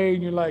here today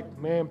and you're like,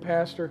 man,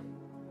 Pastor,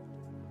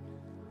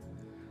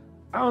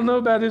 I don't know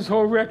about this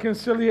whole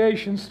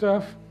reconciliation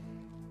stuff.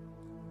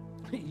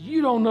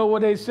 You don't know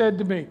what they said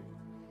to me.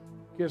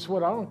 Guess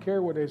what? I don't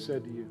care what they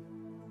said to you.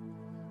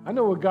 I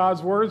know what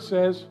God's word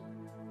says.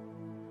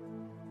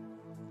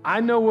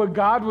 I know what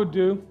God would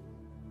do.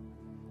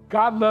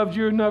 God loved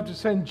you enough to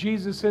send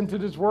Jesus into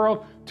this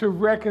world to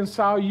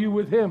reconcile you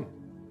with him.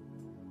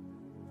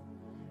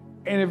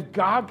 And if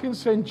God can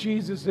send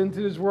Jesus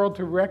into this world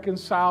to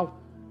reconcile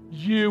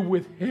you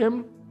with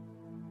him,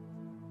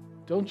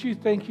 don't you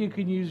think you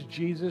can use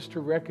Jesus to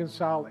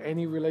reconcile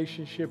any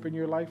relationship in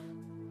your life?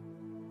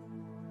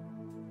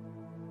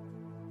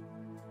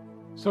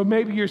 So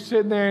maybe you're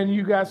sitting there and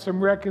you got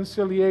some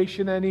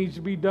reconciliation that needs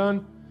to be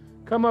done.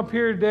 Come up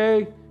here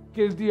today,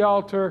 get at the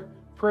altar,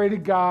 pray to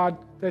God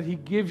that he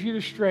gives you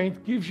the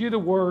strength, gives you the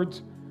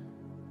words,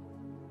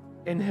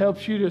 and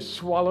helps you to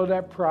swallow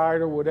that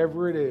pride or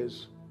whatever it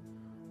is,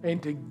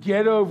 and to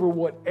get over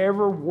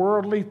whatever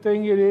worldly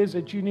thing it is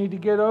that you need to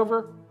get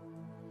over,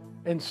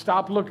 and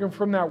stop looking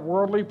from that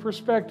worldly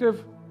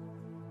perspective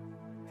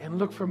and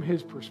look from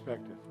his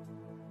perspective.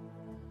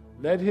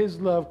 Let his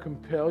love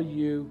compel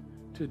you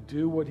to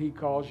do what he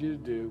calls you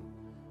to do.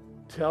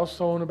 Tell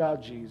someone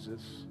about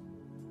Jesus.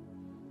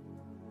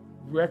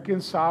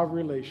 Reconcile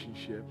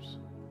relationships.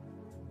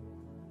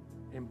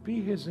 And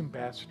be his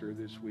ambassador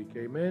this week.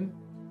 Amen.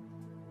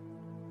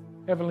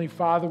 Heavenly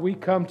Father, we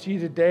come to you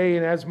today,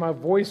 and as my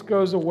voice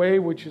goes away,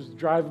 which is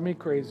driving me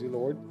crazy,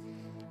 Lord,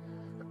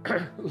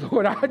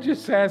 Lord, I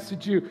just ask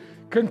that you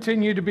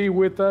continue to be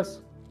with us.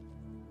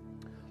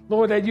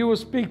 Lord, that you will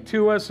speak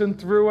to us and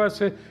through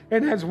us, and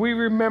as we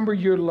remember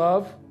your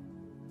love,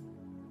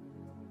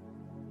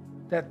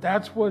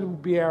 that's what will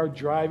be our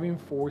driving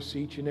force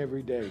each and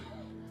every day.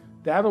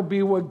 That'll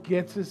be what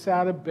gets us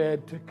out of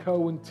bed to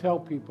go and tell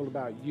people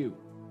about you.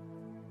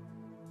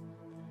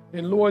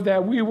 And Lord,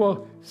 that we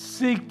will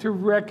seek to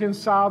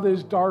reconcile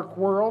this dark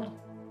world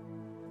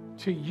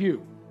to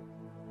you.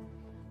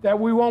 That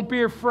we won't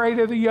be afraid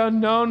of the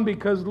unknown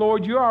because,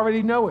 Lord, you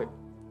already know it.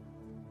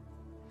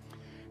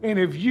 And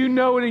if you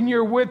know it and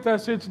you're with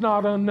us, it's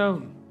not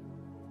unknown.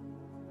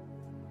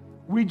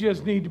 We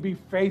just need to be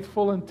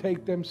faithful and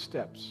take them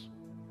steps.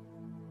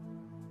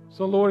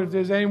 So, Lord, if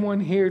there's anyone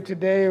here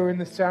today or in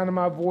the sound of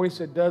my voice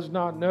that does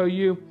not know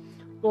you,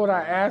 Lord,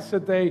 I ask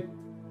that they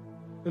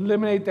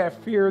eliminate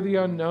that fear of the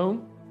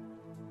unknown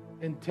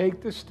and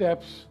take the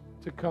steps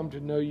to come to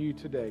know you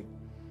today.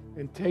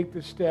 And take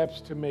the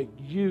steps to make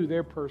you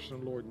their personal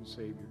Lord and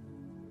Savior.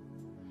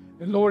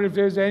 And Lord, if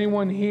there's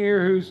anyone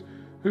here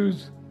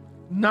who's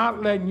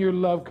not letting your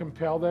love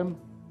compel them,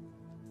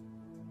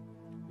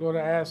 Lord,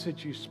 I ask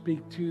that you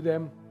speak to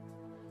them.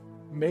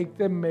 Make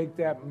them make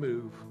that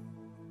move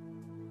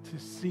to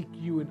seek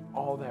you in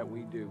all that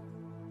we do.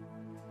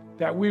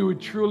 That we would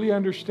truly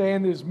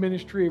understand this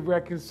ministry of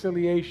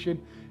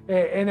reconciliation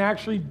and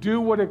actually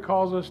do what it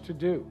calls us to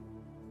do.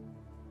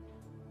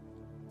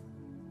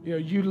 You know,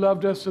 you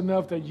loved us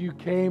enough that you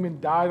came and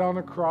died on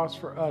a cross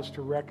for us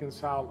to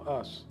reconcile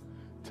us,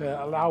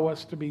 to allow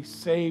us to be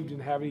saved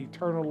and have an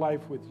eternal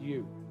life with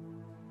you.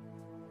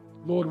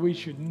 Lord, we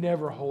should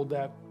never hold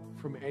that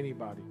from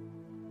anybody.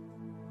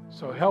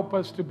 So help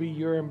us to be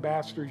your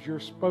ambassadors, your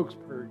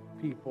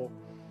spokespeople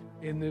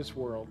in this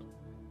world,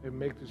 and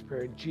make this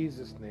prayer in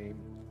Jesus' name.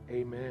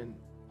 Amen.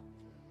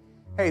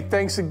 Hey,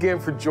 thanks again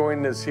for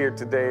joining us here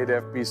today at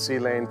FBC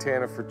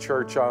Lantana for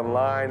Church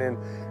Online. And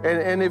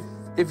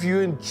if you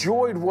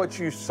enjoyed what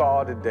you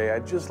saw today,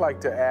 I'd just like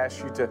to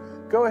ask you to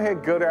go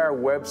to our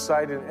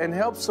website and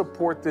help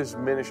support this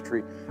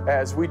ministry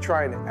as we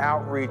try and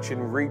outreach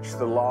and reach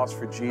the lost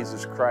for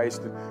Jesus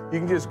Christ. And you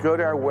can just go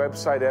to our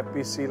website,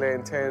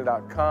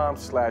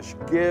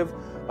 fbclantana.com/give,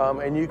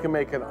 and you can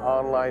make an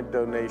online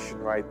donation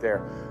right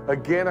there.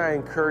 Again, I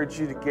encourage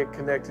you to get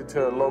connected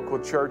to a local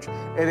church,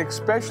 and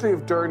especially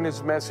if during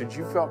this message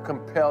you felt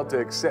compelled to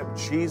accept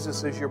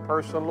Jesus as your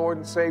personal Lord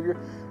and Savior,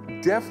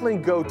 definitely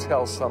go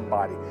tell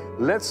somebody.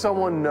 Let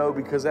someone know,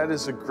 because that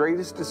is the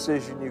greatest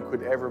decision you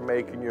could ever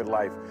make in your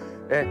life.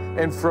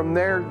 And from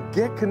there,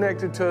 get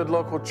connected to a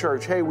local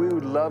church. Hey, we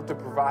would love to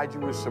provide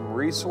you with some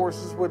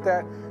resources with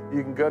that.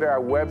 You can go to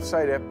our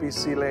website,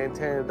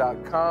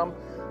 fbclantana.com,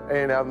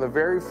 and on the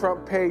very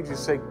front page, you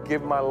say,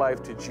 Give My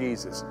Life to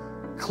Jesus.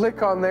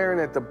 Click on there,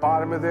 and at the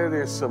bottom of there,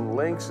 there's some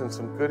links and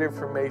some good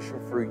information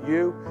for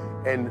you.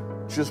 And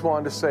just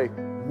wanted to say,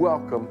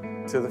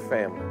 welcome to the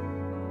family.